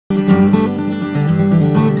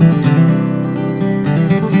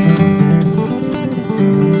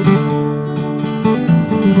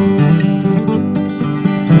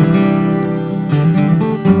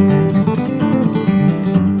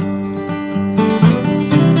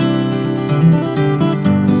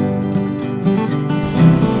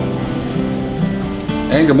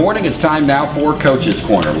And good morning. It's time now for Coach's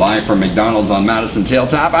Corner, live from McDonald's on Madison's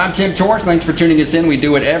Hilltop. I'm Tim Torrance. Thanks for tuning us in. We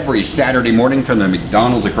do it every Saturday morning from the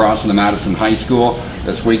McDonald's across from the Madison High School.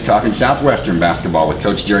 This week talking Southwestern basketball with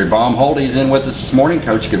Coach Jerry Baumhold. He's in with us this morning.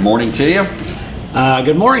 Coach, good morning to you.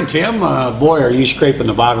 Good morning, Tim. Boy, are you scraping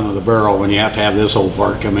the bottom of the barrel when you have to have this old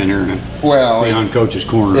fart come in here and be on Coach's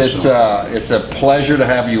Corner. It's a pleasure to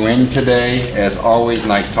have you in today. As always,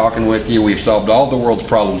 nice talking with you. We've solved all the world's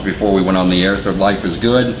problems before we went on the air, so life is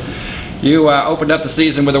good. You opened up the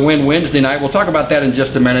season with a win Wednesday night. We'll talk about that in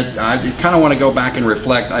just a minute. I kind of want to go back and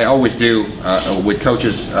reflect. I always do with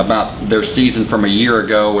coaches about their season from a year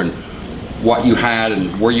ago and what you had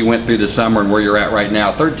and where you went through the summer and where you're at right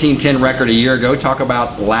now. 13-10 record a year ago. Talk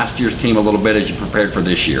about last year's team a little bit as you prepared for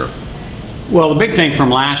this year. Well, the big thing from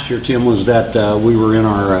last year, Tim, was that we were in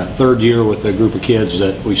our third year with a group of kids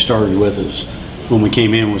that we started with as when we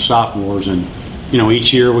came in with sophomores. And, you know,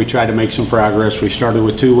 each year we tried to make some progress. We started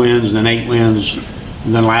with 2 wins, and then 8 wins,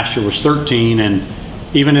 and then last year was 13. And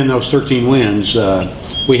even in those 13 wins,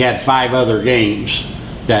 we had 5 other games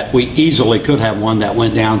that we easily could have won that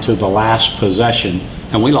went down to the last possession,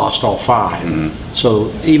 and we lost all 5. Mm-hmm.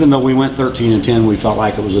 So even though we went 13-10, we felt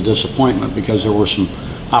like it was a disappointment because there were some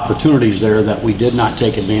opportunities there that we did not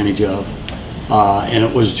take advantage of. And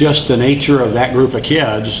it was just the nature of that group of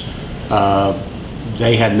kids.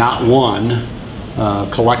 They had not won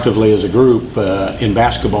collectively as a group in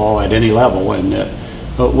basketball at any level, and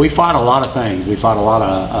but we fought a lot of things. We fought a lot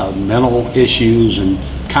of mental issues and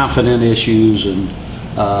confident issues, and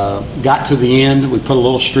got to the end. We put a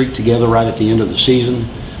little streak together right at the end of the season,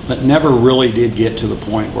 but never really did get to the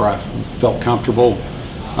point where I felt comfortable.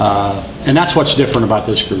 And that's what's different about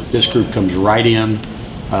this group. This group comes right in,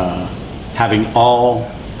 having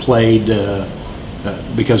all played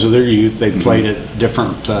because of their youth. They've played at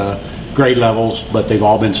different grade levels, but they've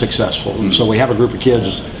all been successful. And so we have a group of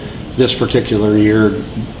kids this particular year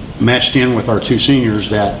meshed in with our 2 seniors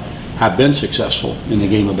that have been successful in the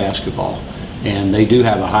game of basketball. And they do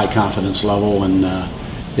have a high confidence level, and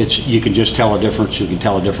you can just tell a difference. You can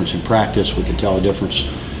tell a difference in practice. We can tell a difference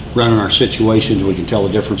running our situations. We can tell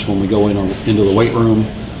a difference when we go into the weight room.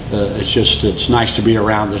 It's nice to be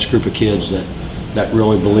around this group of kids that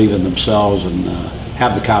really believe in themselves and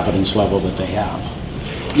have the confidence level that they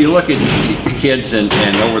have. You look at kids and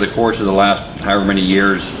over the course of the last however many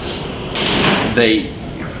years,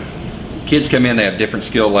 kids come in, they have different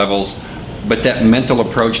skill levels. But that mental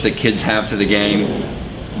approach that kids have to the game,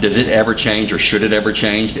 does it ever change, or should it ever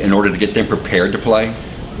change in order to get them prepared to play?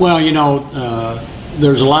 Well, you know,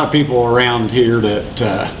 there's a lot of people around here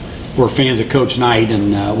that were fans of Coach Knight,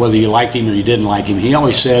 and whether you liked him or you didn't like him, he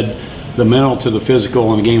always said the mental to the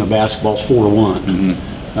physical in a game of basketball is 4-to-1.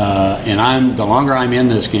 Mm-hmm. And the longer I'm in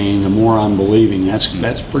this game, the more I'm believing that's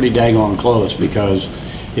pretty daggone close, because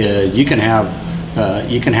you can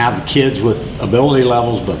have the kids with ability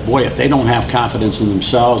levels, but boy, if they don't have confidence in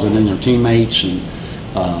themselves and in their teammates, and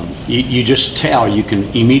you just tell, you can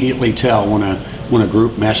immediately tell when a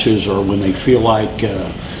group meshes, or when they feel like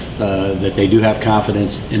that they do have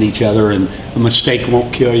confidence in each other, and a mistake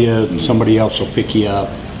won't kill you, and somebody else will pick you up.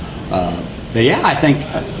 But yeah, I think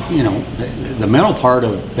you know, the mental part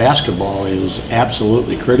of basketball is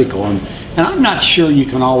absolutely critical, and I'm not sure you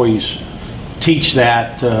can always teach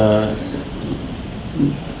that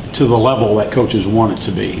to the level that coaches want it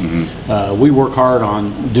to be. Mm-hmm. We work hard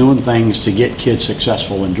on doing things to get kids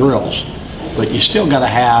successful in drills, but you still got to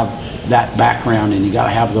have that background, and you got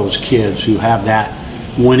to have those kids who have that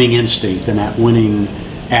winning instinct and that winning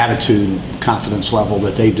attitude, confidence level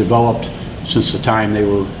that they've developed since the time they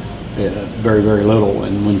were very, very little.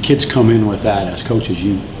 And when kids come in with that as coaches,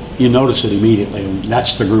 you notice it immediately, and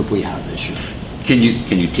that's the group we have this year. Can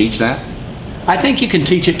you teach that? I think you can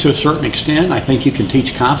teach it to a certain extent. I think you can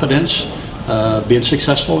teach confidence, being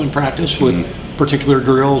successful in practice with particular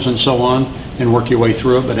drills and so on, and work your way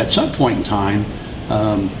through it. But at some point in time,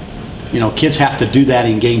 you know, kids have to do that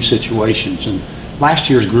in game situations. And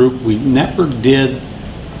last year's group, we never did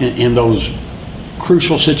in those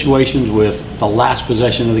crucial situations with the last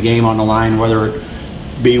possession of the game on the line, whether it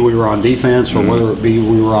be we were on defense or whether it be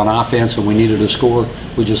we were on offense and we needed to score.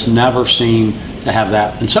 We just never seem to have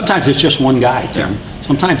that. And sometimes it's just one guy, Tim. Yeah.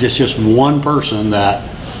 Sometimes it's just one person that,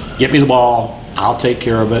 get me the ball, I'll take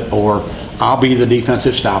care of it, or I'll be the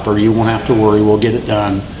defensive stopper, you won't have to worry, we'll get it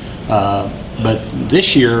done. But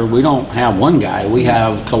this year we don't have one guy. We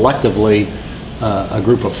have collectively a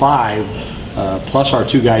group of 5 plus our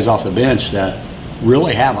 2 guys off the bench that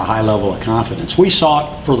really have a high level of confidence. We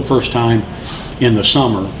saw it for the first time in the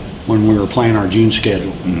summer when we were playing our June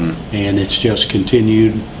schedule, and it's just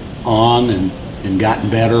continued on and gotten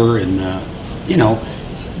better. And you know,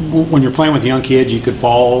 when you're playing with young kids, you could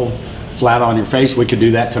fall flat on your face. We could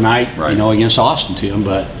do that tonight, right, you know, against Austin, Tim,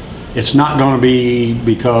 but it's not going to be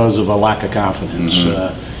because of a lack of confidence.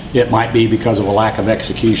 It might be because of a lack of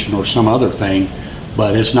execution or some other thing,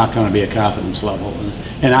 but it's not going to be a confidence level.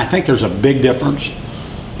 And I think there's a big difference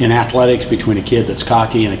in athletics between a kid that's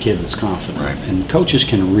cocky and a kid that's confident. Right. And coaches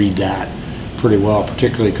can read that pretty well,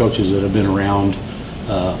 particularly coaches that have been around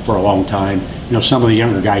for a long time. You know, some of the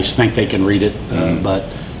younger guys think they can read it, but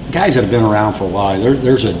guys that have been around for a while,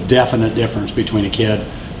 there's a definite difference between a kid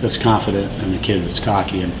that's confident and a kid that's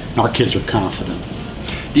cocky, and our kids are confident.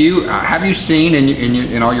 Do you have you seen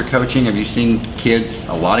in all your coaching? Have you seen kids,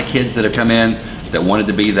 a lot of kids that have come in that wanted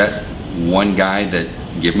to be that one guy that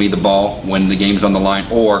give me the ball when the game's on the line,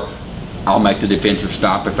 or I'll make the defensive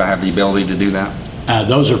stop if I have the ability to do that?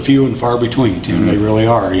 Those are few and far between, Tim. They really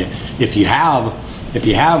are. If you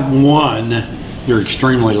have one, you're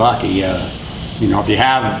extremely lucky. You know, if you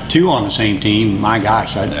have two on the same team, my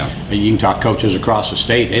gosh, you can talk coaches across the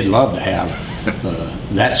state. They'd love to have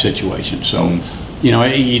that situation. So. You know,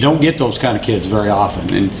 you don't get those kind of kids very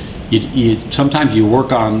often, and you sometimes you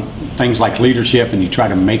work on things like leadership and you try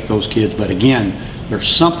to make those kids, but again, there's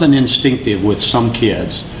something instinctive with some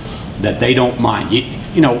kids that they don't mind.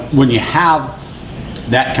 You know, when you have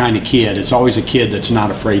that kind of kid, it's always a kid that's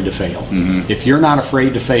not afraid to fail. If you're not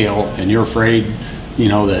afraid to fail and you're afraid, you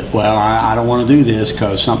know, that, well, I don't want to do this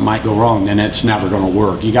because something might go wrong, then it's never going to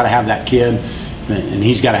work. You got to have that kid, and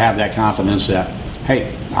he's got to have that confidence that,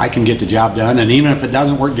 hey, I can get the job done, and even if it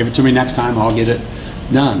doesn't work, give it to me next time, I'll get it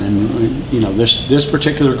done. And you know, this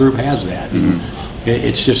particular group has that.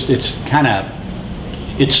 It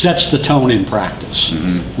sets the tone in practice.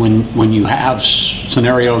 When you have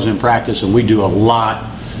scenarios in practice, and we do a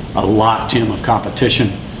lot, Tim, of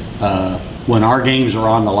competition. When our games are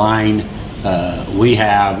on the line, we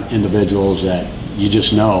have individuals that you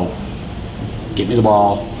just know, get me the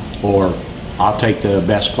ball, or I'll take the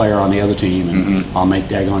best player on the other team, and I'll make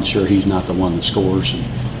daggone sure he's not the one that scores. And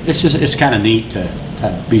it's kind of neat to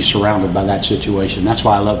be surrounded by that situation. That's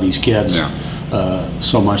why I love these kids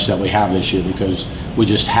so much that we have this year, because we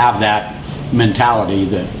just have that mentality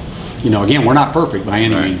that, you know, again, we're not perfect by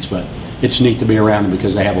any means, but it's neat to be around them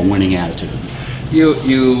because they have a winning attitude.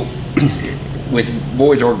 You with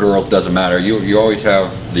boys or girls, doesn't matter. You always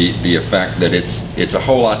have the effect that it's a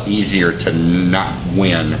whole lot easier to not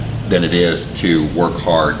win than it is to work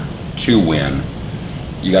hard to win.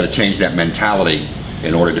 You got to change that mentality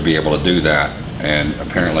in order to be able to do that, and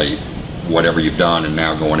apparently whatever you've done and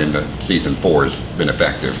now going into season 4 has been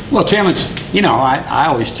effective. Well, Tim, it's, you know, I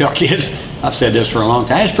always tell kids, I've said this for a long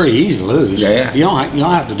time, it's pretty easy to lose. Yeah. You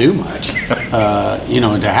don't have to do much. You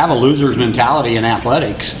know, to have a loser's mentality in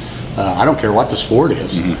athletics, I don't care what the sport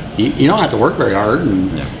is. You don't have to work very hard,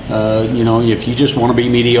 and you know, if you just want to be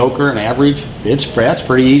mediocre and average, that's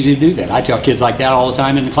pretty easy to do that. I tell kids like that all the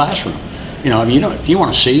time in the classroom. You know, if you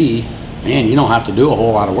want to see, man, you don't have to do a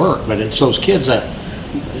whole lot of work. But it's those kids that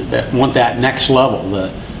want that next level.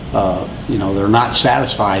 You know, they're not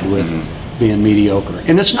satisfied with being mediocre.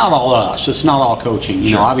 And it's not all us. It's not all coaching.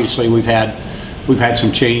 You know, obviously we've had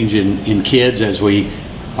some change in kids as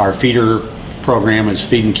our feeder program is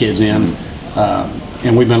feeding kids in,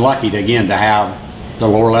 and we've been lucky to have the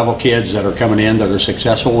lower level kids that are coming in that are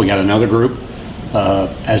successful. We got another group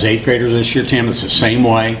as 8th graders this year, Tim. It's the same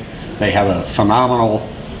way. They have a phenomenal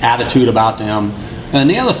attitude about them. And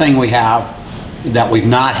the other thing we have that we've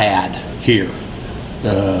not had here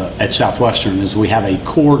at Southwestern is we have a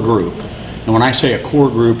core group. And when I say a core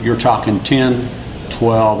group, you're talking 10,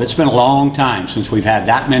 12. It's been a long time since we've had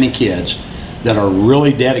that many kids that are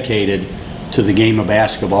really dedicated to the game of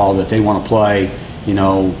basketball, that they want to play. You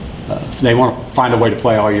know, they want to find a way to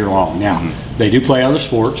play all year long. Now, they do play other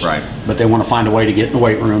sports, but they want to find a way to get in the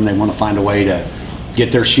weight room. They want to find a way to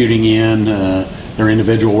get their shooting in, their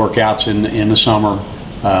individual workouts in the summer.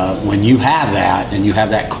 When you have that, and you have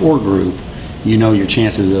that core group, you know your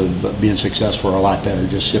chances of being successful are a lot better,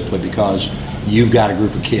 just simply because you've got a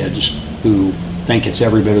group of kids who think it's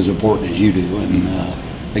every bit as important as you do.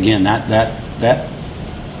 And again, that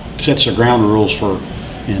sets the ground rules for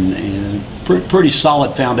and pretty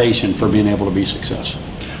solid foundation for being able to be successful.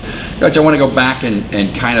 Coach, I want to go back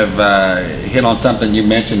and kind of hit on something you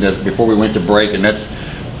mentioned before we went to break, and that's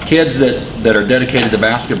kids that are dedicated to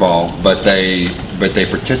basketball, but they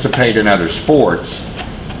participate in other sports.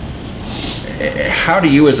 How do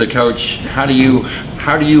you, as a coach, how do you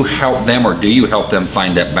help them, or do you help them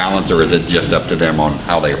find that balance, or is it just up to them on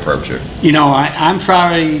how they approach it? You know, I'm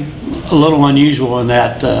probably a little unusual in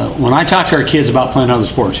that when I talk to our kids about playing other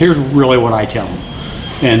sports, here's really what I tell them.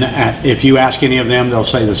 And if you ask any of them, they'll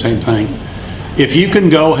say the same thing. if you can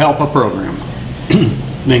go help a program,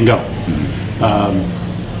 then go.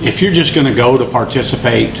 If you're just going to go to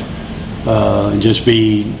participate and just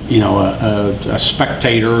be, you know, a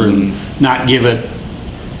spectator and not give it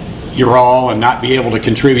your all and not be able to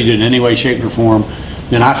contribute in any way, shape, or form,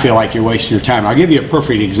 then I feel like you're wasting your time. I'll give you a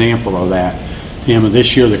perfect example of that.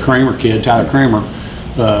 This year, the Kramer kid, Tyler Kramer,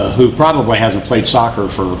 who probably hasn't played soccer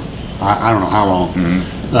for I don't know how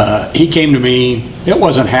long. He came to me, it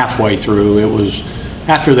wasn't halfway through, it was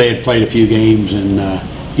after they had played a few games, and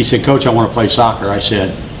he said, "Coach, I want to play soccer." I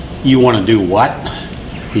said, "You want to do what?"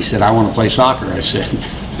 He said, "I want to play soccer." I said,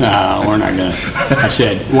 "No, we're not going to." I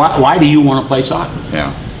said, why do you want to play soccer?"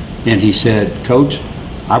 Yeah. And he said, "Coach,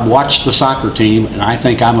 I've watched the soccer team, and I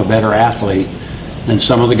think I'm a better athlete than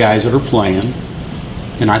some of the guys that are playing,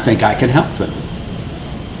 and I think I can help them."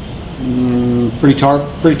 Pretty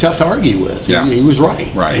tough to argue with. Yeah. He was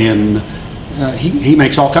right. Right. And he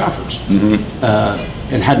makes all conference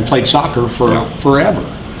and hadn't played soccer for forever.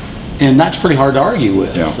 And that's pretty hard to argue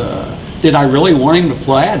with. Yeah. Did I really want him to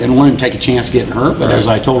play? I didn't want him to take a chance getting hurt, but as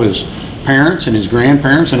I told his parents and his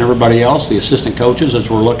grandparents and everybody else, the assistant coaches, as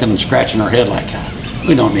we're looking and scratching our head like,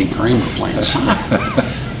 we don't need Kramer playing soccer.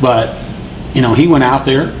 But, you know, he went out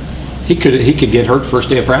there. He could get hurt first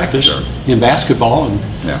day of practice in basketball,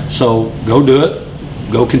 and so go do it,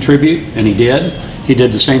 go contribute, and he did. He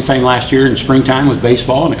did the same thing last year in springtime with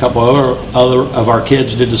baseball, and a couple other of our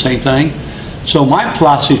kids did the same thing. So my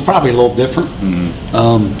philosophy is probably a little different.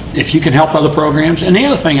 If you can help other programs, and the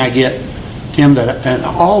other thing I get, Tim, that and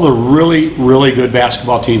all the really good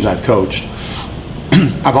basketball teams I've coached,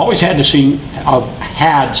 I've always had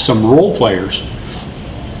some role players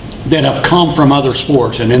that have come from other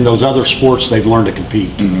sports, and in those other sports they've learned to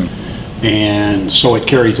compete. And so it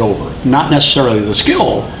carries over. Not necessarily the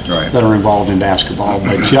skill that are involved in basketball,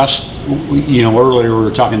 but just, you know, earlier we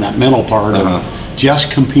were talking that mental part of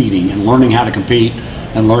just competing and learning how to compete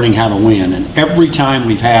and learning how to win. And every time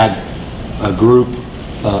we've had a group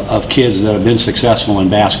of kids that have been successful in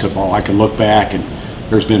basketball, I can look back and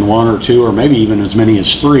there's been one or two or maybe even as many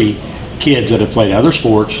as three kids that have played other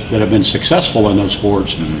sports that have been successful in those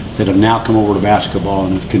sports that have now come over to basketball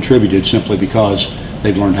and have contributed simply because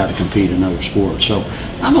they've learned how to compete in other sports. So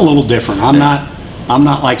I'm a little different. I'm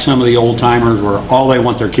not like some of the old timers where all they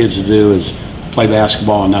want their kids to do is play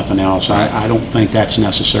basketball and nothing else. I don't think that's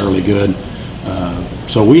necessarily good.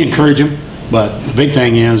 So we encourage them, but the big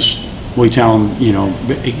thing is we tell them, you know,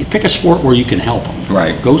 pick a sport where you can help them.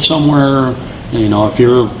 Right. Go somewhere, you know, if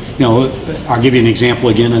you're, you know, I'll give you an example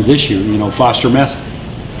again of this year. You know, Foster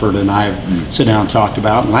Medford and I sit down and talked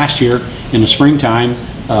about. And last year in the springtime,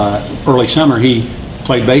 early summer, he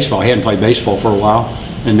played baseball. He hadn't played baseball for a while,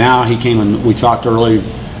 and now he came and we talked early.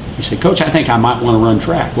 He said, "Coach, I think I might want to run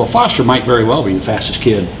track." Well, Foster might very well be the fastest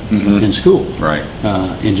kid in school,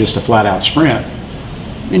 in just a flat-out sprint.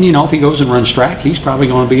 And you know, if he goes and runs track, he's probably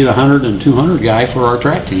going to be the 100 and 200 guy for our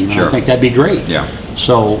track team. I think that'd be great.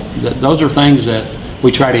 So those are things that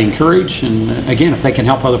we try to encourage, and again, if they can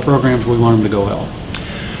help other programs, we want them to go help.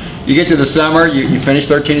 You get to the summer, you finish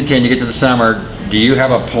 13-10, you get to the summer. Do you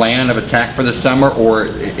have a plan of attack for the summer, or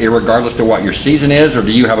regardless to what your season is, or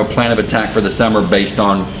do you have a plan of attack for the summer based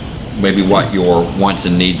on maybe what your wants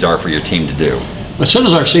and needs are for your team to do? As soon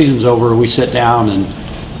as our season's over, we sit down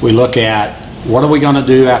and we look at what are we going to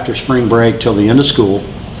do after spring break till the end of school,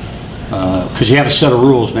 because you have a set of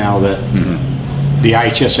rules now that the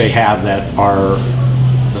IHSA have that are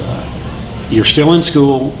you're still in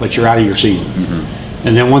school, but you're out of your season.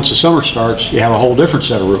 And then once the summer starts, you have a whole different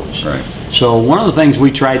set of rules. So one of the things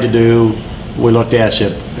we tried to do, we looked at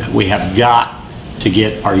is we have got to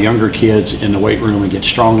get our younger kids in the weight room and get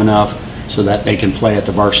strong enough so that they can play at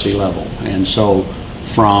the varsity level. And so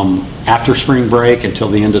from after spring break until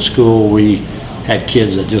the end of school, we had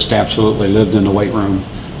kids that just absolutely lived in the weight room.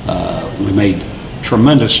 We made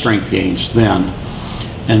tremendous strength gains then.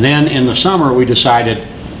 And then in the summer, we decided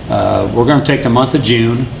we're going to take the month of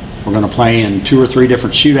June. We're going to play in 2 or 3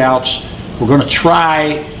 different shootouts. We're going to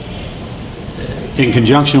try, in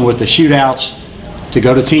conjunction with the shootouts, to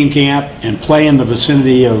go to team camp and play in the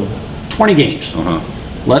vicinity of 20 games.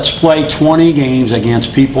 Let's play 20 games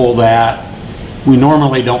against people that we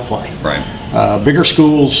normally don't play. Bigger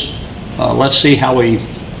schools, let's see how we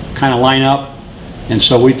kind of line up. And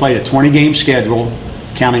so we played a 20-game schedule,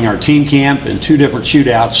 counting our team camp and 2 different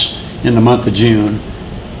shootouts in the month of June.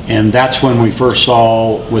 And that's when we first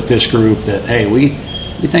saw with this group that, hey, we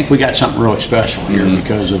think we got something really special here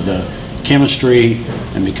because of the chemistry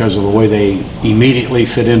and because of the way they immediately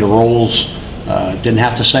fit into roles. Didn't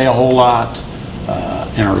have to say a whole lot,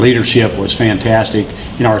 and our leadership was fantastic.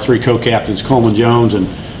 You know, our 3 co-captains, Coleman Jones and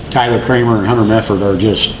Tyler Kramer and Hunter Mefford are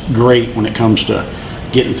just great when it comes to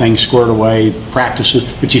getting things squared away, practices,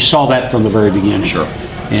 but you saw that from the very beginning. Sure.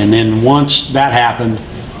 And then once that happened,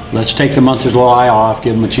 let's take the month of July off,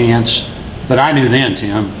 give them a chance. But I knew then,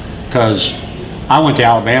 Tim, because I went to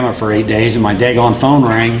Alabama for 8 days and my daggone phone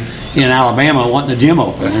rang in Alabama wanting the gym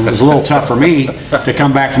open. And it was a little tough for me to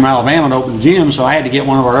come back from Alabama and open the gym, so I had to get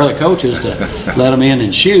one of our other coaches to let them in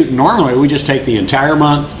and shoot. Normally, we just take the entire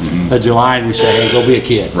month of July and we say, hey, go be a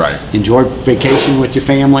kid. Right. Enjoy vacation with your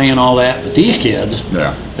family and all that. But these kids,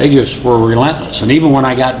 Yeah. they just were relentless. And even when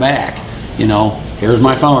I got back, you know, here's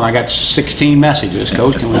my phone. I got 16 messages.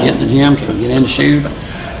 Coach, can we get in the gym? Can we get in to shoot?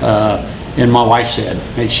 And my wife said,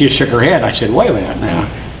 and she shook her head. I said, wait a minute now.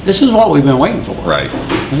 This is what we've been waiting for. Right.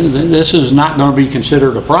 This is not going to be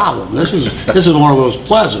considered a problem. This is one of those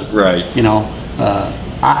pleasant. Right. You know,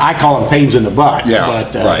 I call them pains in the butt. Yeah,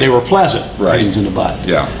 But right. they were pleasant Right. pains in the butt.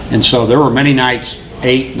 Yeah. And so there were many nights,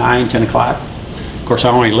 8, 9, 10 o'clock. Of course, I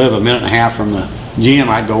only live a minute and a half from the gym.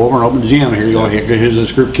 I'd go over and open the gym. Here you go. Here's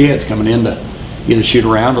this group of kids coming in to either shoot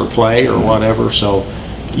around or play or whatever. So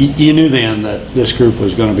you knew then that this group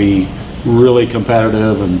was going to be really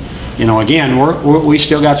competitive. And you know, again, we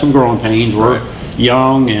still got some growing pains. We're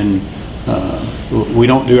young and we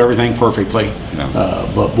don't do everything perfectly.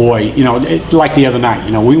 No. But boy, you know, like the other night,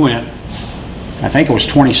 you know, we went, I think it was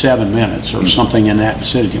 27 minutes or something in that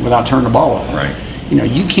vicinity without turning the ball over. Right. You know,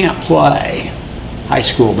 you can't play high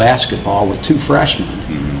school basketball with 2 freshmen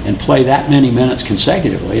and play that many minutes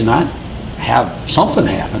consecutively and not have something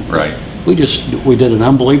happen. Right. We did an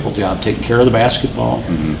unbelievable job taking care of the basketball.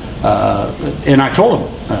 And I told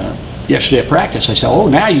him yesterday at practice, I said, oh,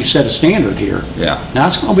 now you set a standard here. Yeah. Now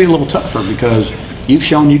it's going to be a little tougher because you've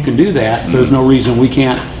shown you can do that. There's no reason we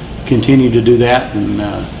can't continue to do that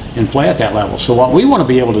and play at that level. So what we want to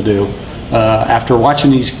be able to do after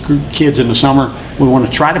watching these kids in the summer, we want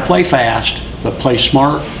to try to play fast, but play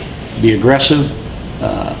smart, be aggressive,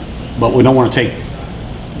 but we don't want to take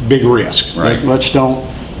big risks. Right. Let's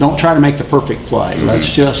don't try to make the perfect play. Let's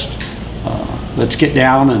just let's get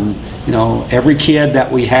down and, you know, every kid that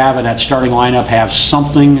we have in that starting lineup have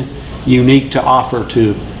something unique to offer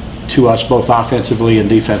to us both offensively and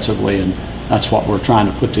defensively, and that's what we're trying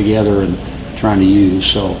to put together and trying to use.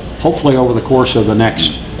 So hopefully over the course of the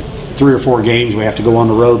next 3 or 4 games, we have to go on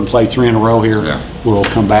the road and play 3 in a row here. Yeah. We'll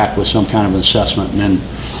come back with some kind of assessment, and then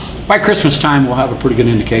by Christmas time we'll have a pretty good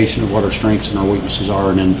indication of what our strengths and our weaknesses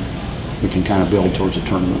are, and then we can kind of build towards the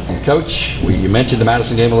tournament. Coach, you mentioned the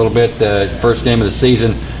Madison game a little bit. The first game of the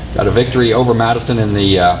season, got a victory over Madison in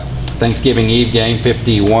the Thanksgiving Eve game.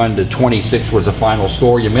 51-26 was the final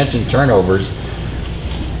score. You mentioned turnovers.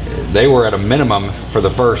 They were at a minimum for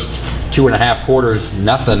the first 2.5 quarters,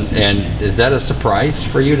 nothing. And is that a surprise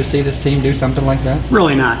for you to see this team do something like that?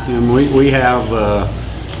 Really not. We have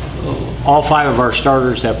all 5 of our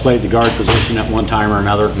starters have played the guard position at one time or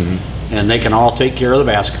another. And they can all take care of the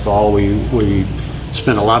basketball. We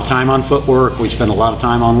spend a lot of time on footwork. We spend a lot of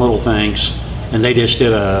time on little things, and they just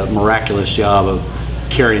did a miraculous job of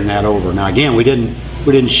carrying that over. Now again, we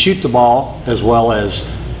didn't shoot the ball as well as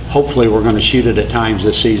hopefully we're going to shoot it at times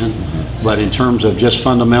this season. But in terms of just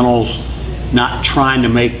fundamentals, not trying to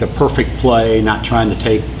make the perfect play, not trying to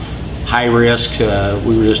take high risk,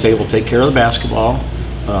 we were just able to take care of the basketball.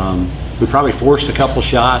 We probably forced a couple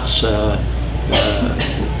shots.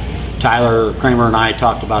 Tyler Kramer and I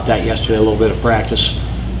talked about that yesterday, a little bit of practice.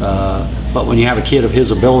 But when you have a kid of his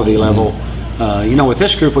ability level, you know, with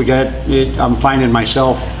this group we got, I'm finding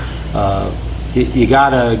myself, you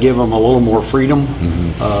gotta give them a little more freedom,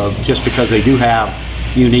 just because they do have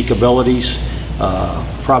unique abilities,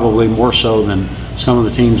 probably more so than some of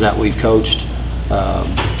the teams that we've coached.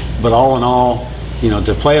 But all in all, you know,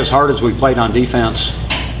 to play as hard as we played on defense,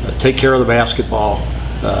 take care of the basketball,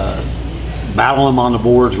 battle them on the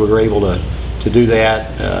boards, we were able to do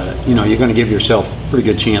that. You know, you're going to give yourself a pretty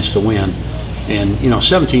good chance to win. And, you know,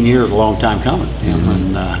 17 years is a long time coming.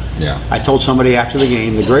 And I told somebody after the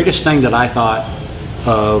game, the greatest thing that I thought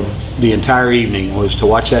of the entire evening was to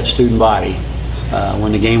watch that student body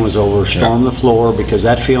when the game was over, storm the floor, because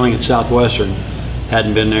that feeling at Southwestern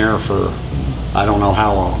hadn't been there for I don't know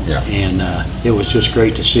how long. And it was just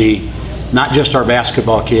great to see not just our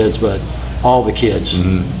basketball kids, but all the kids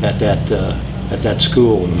at that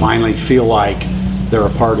school and finally feel like they're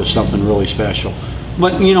a part of something really special.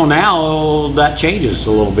 But you know, now that changes a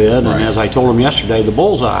little bit, and as I told them yesterday, the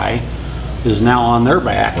bullseye is now on their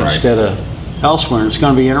back instead of elsewhere. And it's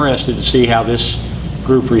going to be interesting to see how this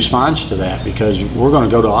group responds to that, because we're going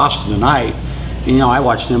to go to Austin tonight. You know, I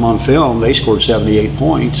watched them on film. They scored 78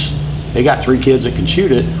 points. They got 3 kids that can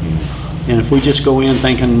shoot it, and if we just go in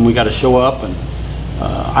thinking we got to show up and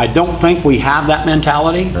I don't think we have that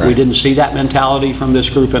mentality. Right. We didn't see that mentality from this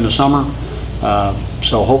group in the summer.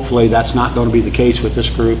 So hopefully that's not going to be the case with this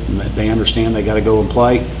group, and that they understand they got to go and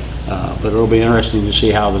play. But it'll be interesting to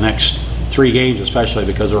see how the next 3 games, especially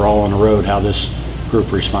because they're all on the road, how this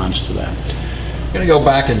group responds to that. I'm going to go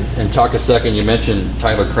back and talk a second. You mentioned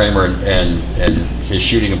Tyler Kramer and his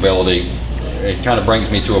shooting ability. It kind of brings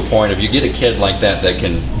me to a point. If you get a kid like that that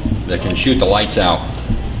can shoot the lights out,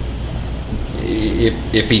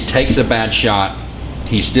 if he takes a bad shot,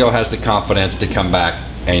 he still has the confidence to come back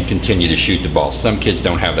and continue to shoot the ball. Some kids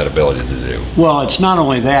don't have that ability to do. Well, it's not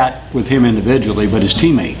only that with him individually, but his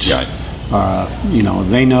teammates. Yeah. You know,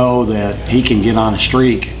 they know that he can get on a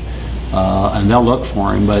streak, and they'll look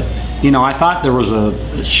for him. But, you know, I thought there was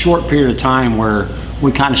a short period of time where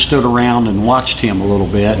we kind of stood around and watched him a little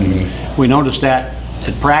bit. And we noticed that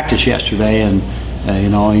at practice yesterday, and, you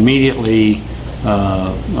know, immediately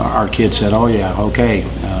our kid said, oh, yeah, okay,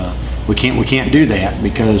 we can't do that,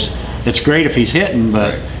 because it's great if he's hitting,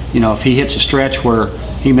 but, you know, if he hits a stretch where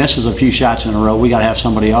he misses a few shots in a row, we got to have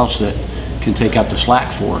somebody else that can take up the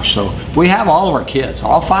slack for us. So we have all of our kids,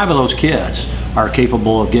 all 5 of those kids are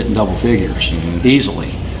capable of getting double figures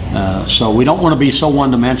easily. So we don't want to be so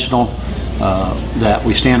one-dimensional that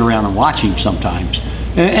we stand around and watch him sometimes.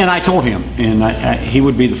 And I told him, and he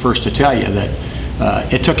would be the first to tell you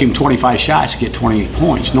that it took him 25 shots to get 28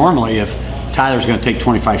 points. Normally, if Tyler's going to take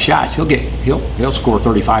 25 shots, he'll score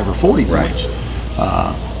 35 or 40 points.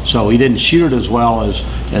 So he didn't shoot it as well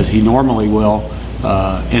as he normally will.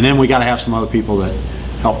 And then we got to have some other people that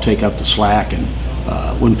help take up the slack. And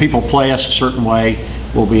when people play us a certain way,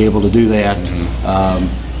 we'll be able to do that.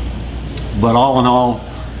 But all in all,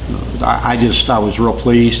 I was real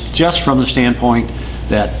pleased, just from the standpoint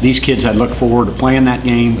that these kids had looked forward to playing that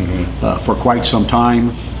game for quite some time.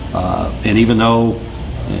 And even though,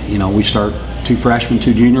 you know, we start 2 freshmen,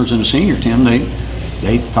 2 juniors, and a senior, Tim,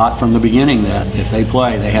 they thought from the beginning that if they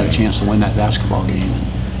play, they had a chance to win that basketball game.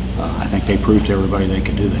 And I think they proved to everybody they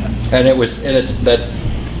could do that. And that's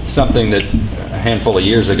something that a handful of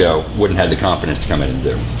years ago wouldn't have the confidence to come in and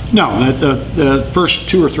do. No, the first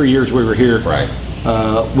 2 or 3 years we were here,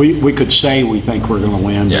 we could say we think we're going to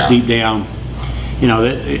win, but deep down, you know,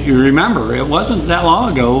 you remember, it wasn't that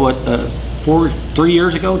long ago, 3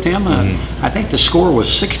 years ago, Tim, I think the score was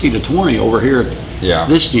 60-20 over here at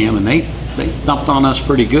this gym, and they dumped on us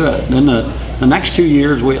pretty good. Then the next 2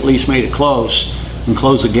 years, we at least made it close and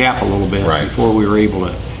closed the gap a little bit before we were able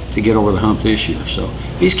to get over the hump this year. So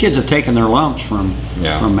these kids have taken their lumps from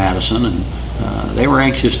Madison, and they were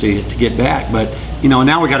anxious to get back. But, you know,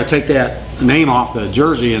 now we got to take that name off the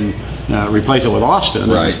jersey and replace it with Austin.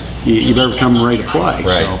 You better come ready to play.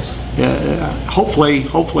 So,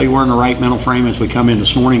 hopefully we're in the right mental frame as we come in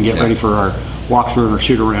this morning, get ready for our walkthrough and our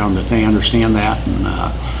shoot around, that they understand that,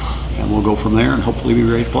 and we'll go from there and hopefully be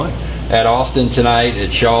ready to play. At Austin tonight,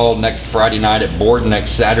 at Shaw next Friday night, at Borden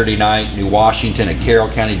next Saturday night, New Washington, at Carroll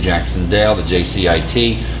County, Jacksonville, the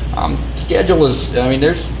JCIT. Schedule is, I mean,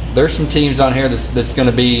 there's some teams on here that's going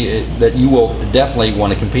to be, that you will definitely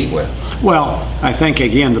want to compete with. Well, I think,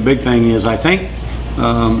 again, the big thing is, I think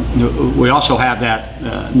we also have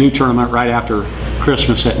that new tournament right after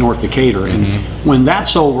Christmas at North Decatur. And when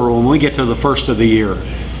that's over, when we get to the first of the year,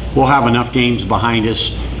 we'll have enough games behind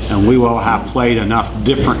us, and we will have played enough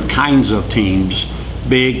different kinds of teams,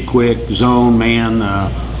 big, quick, zone, man,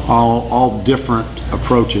 all different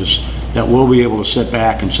approaches, that we'll be able to sit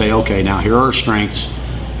back and say, okay, now here are our strengths,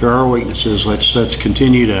 here are our weaknesses. Let's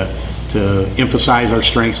continue to emphasize our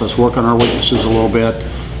strengths. Let's work on our weaknesses a little bit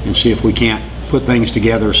and see if we can't put things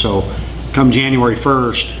together. So come January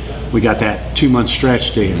 1st, we got that 2-month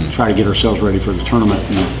stretch to try to get ourselves ready for the tournament.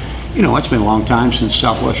 And, you know, it's been a long time since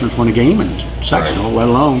Southwestern's won a game in sectional, let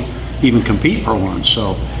alone even compete for one.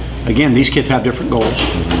 So, again, these kids have different goals.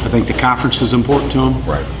 I think the conference is important to them.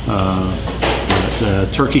 The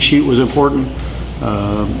turkey shoot was important.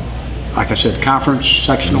 Like I said, conference,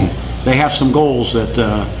 sectional, they have some goals that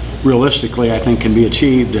realistically I think can be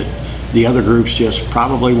achieved that the other groups just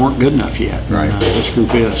probably weren't good enough yet. This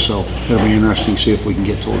group is, so it'll be interesting to see if we can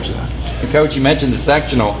get towards that. Coach, you mentioned the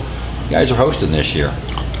sectional. You guys are hosting this year.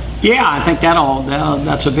 Yeah, I think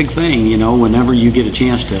that's a big thing. You know, whenever you get a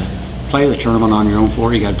chance to play the tournament on your own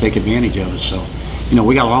floor, you got to take advantage of it. So, you know,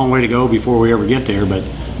 we got a long way to go before we ever get there, but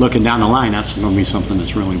looking down the line, that's going to be something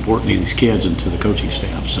that's really important to these kids and to the coaching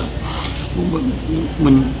staff. So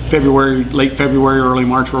when late February, early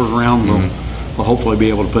March rolls around, we'll hopefully be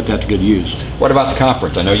able to put that to good use. What about the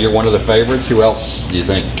conference? I know you're one of the favorites. Who else do you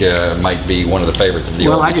think might be one of the favorites of the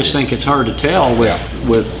Well, I just think it's hard to tell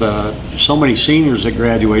with so many seniors that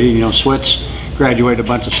graduated. You know, Switz graduated a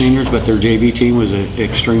bunch of seniors, but their JV team was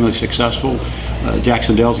extremely successful.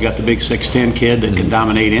 Jacksonville's got the big 6'10" kid that can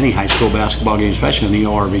dominate any high school basketball game, especially in the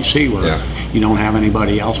ORVC where you don't have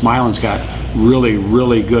anybody else. Milan's got really,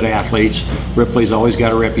 really good athletes. Ripley's always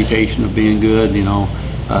got a reputation of being good, you know.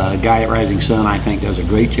 Guy at Rising Sun, I think, does a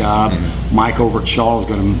great job. Mike over at Shaw is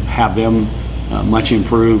going to have them much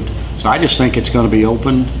improved. So I just think it's going to be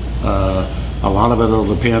open. A lot of it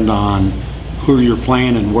will depend on who you're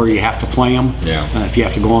playing and where you have to play them. If you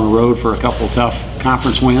have to go on the road for a couple of tough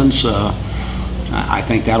conference wins, I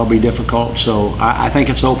think that'll be difficult. So I think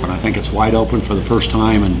it's open. I think it's wide open for the first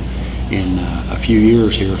time in a few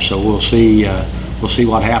years here. So we'll see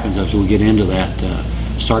what happens as we get into that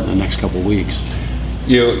starting the next couple of weeks.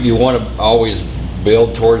 You want to always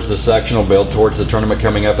build towards the sectional, build towards the tournament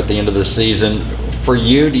coming up at the end of the season. For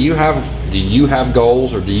you, do you have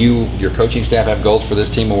goals, or do your coaching staff have goals for this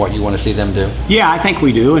team and what you want to see them do? Yeah, I think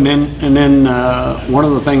we do. And then one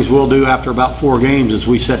of the things we'll do after about 4 games is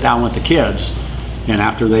we sit down with the kids, and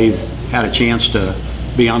after they've had a chance to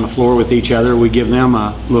be on the floor with each other, we give them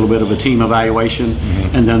a little bit of a team evaluation,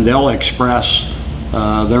 and then they'll express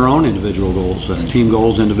their own individual goals, team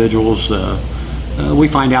goals, individuals. We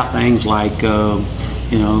find out things like,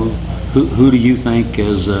 you know, who do you think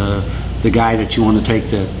is the guy that you want to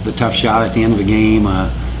take the tough shot at the end of the game?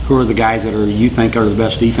 Who are the guys that you think are the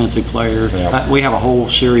best defensive player? We have a whole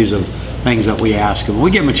series of things that we ask them.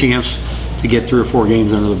 We give them a chance to get 3 or 4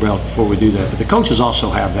 games under the belt before we do that. But the coaches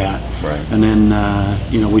also have that. And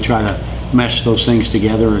then, you know, we try to mesh those things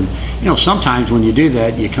together. And, you know, sometimes when you do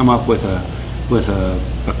that, you come up with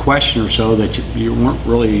a question or so that you weren't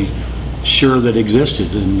really sure that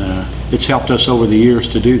existed. And it's helped us over the years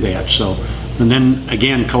to do that. So, and then,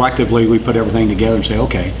 again, collectively, we put everything together and say,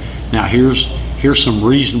 okay, now here's some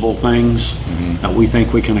reasonable things that we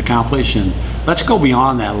think we can accomplish, and let's go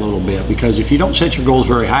beyond that a little bit, because if you don't set your goals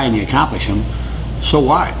very high and you accomplish them, so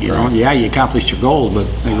what? You know, yeah, you accomplished your goals, but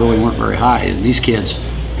they really weren't very high, and these kids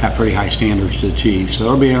have pretty high standards to achieve. So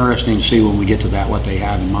it'll be interesting to see when we get to that what they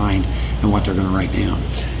have in mind and what they're going to write down.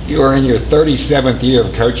 You are in your 37th year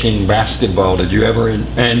of coaching basketball. Did you ever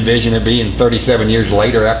envision it being 37 years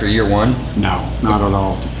later after year 1? No, not at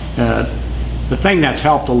all. The thing that's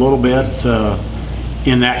helped a little bit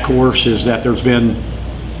in that course is that there's been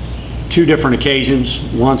 2 different occasions.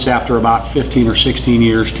 Once after about 15 or 16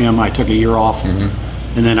 years, Tim, I took a year off, and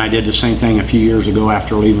then I did the same thing a few years ago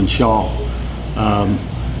after leaving Shaw.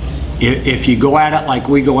 If you go at it like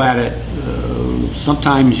we go at it,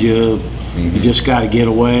 sometimes you just got to get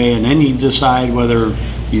away, and then you decide whether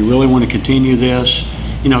you really want to continue this.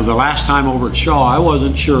 You know, the last time over at Shaw, I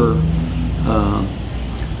wasn't sure.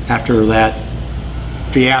 After that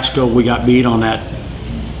fiasco, we got beat on that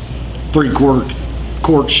 3/4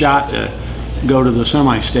 court shot to go to the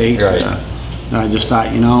semi-state. I just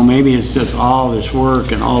thought, you know, maybe it's just all this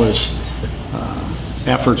work and all this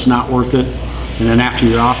effort's not worth it. And then after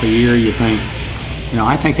you're off a year, you think, you know,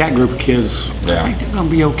 I think that group of kids, I think they're going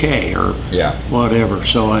to be okay, or whatever.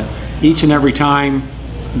 So each and every time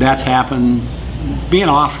that's happened, being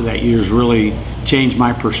off for that year has really changed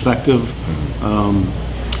my perspective.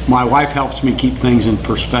 My wife helps me keep things in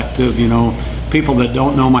perspective. You know, people that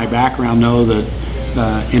don't know my background know that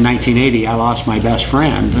in 1980 I lost my best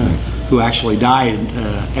friend who actually died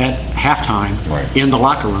at halftime in the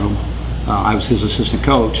locker room. I was his assistant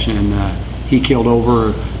coach, and he killed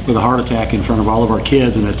over with a heart attack in front of all of our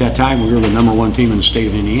kids, and at that time we were the #1 team in the state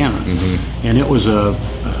of Indiana. And it was a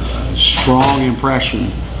strong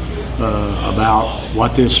impression about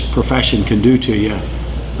what this profession can do to you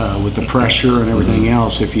with the pressure and everything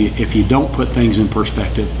else if you don't put things in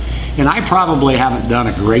perspective. And I probably haven't done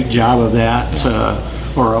a great job of that,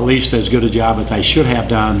 or at least as good a job as I should have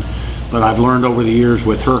done, but I've learned over the years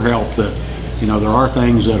with her help that, you know, there are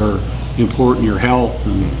things that are important, your health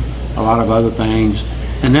and a lot of other things,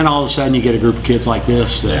 and then all of a sudden you get a group of kids like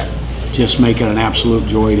this that just make it an absolute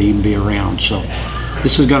joy to even be around. So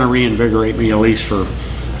this is going to reinvigorate me at least for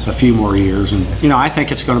a few more years, and you know, I think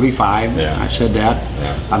it's going to be 5. I've said that.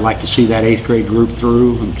 I'd like to see that 8th grade group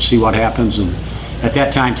through and see what happens, and at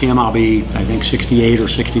that time, Tim, I'll be, I think, 68 or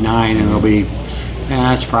 69, and it'll be,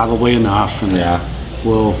 that's probably enough, and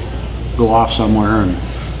we'll go off somewhere, and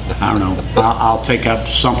I don't know, I'll take up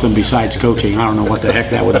something besides coaching. I don't know what the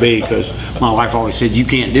heck that would be, because my wife always said, you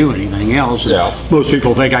can't do anything else. Most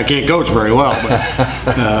people think I can't coach very well,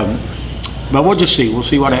 but we'll just see. We'll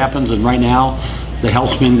see what happens, and right now, the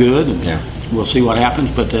health's been good, and we'll see what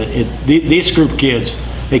happens, but this group of kids,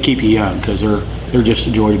 they keep you young, because they're just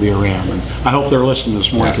a joy to be around, and I hope they're listening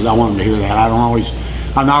this morning, because I want them to hear that. I don't always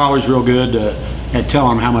I'm not always real good at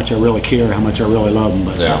telling them how much I really care, how much I really love them,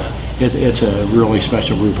 but it's a really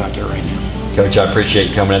special group out there right now. Coach, I appreciate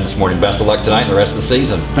you coming in this morning. Best of luck tonight and the rest of the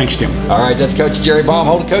season. Thanks, Tim. All right, that's Coach Jerry Baum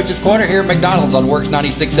holding Coach's Corner here at McDonald's on WORX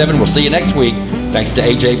 96.7. We'll see you next week. Thanks to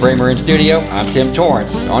AJ Bramer in studio. I'm Tim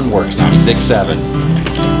Torrance on WORX 96.7.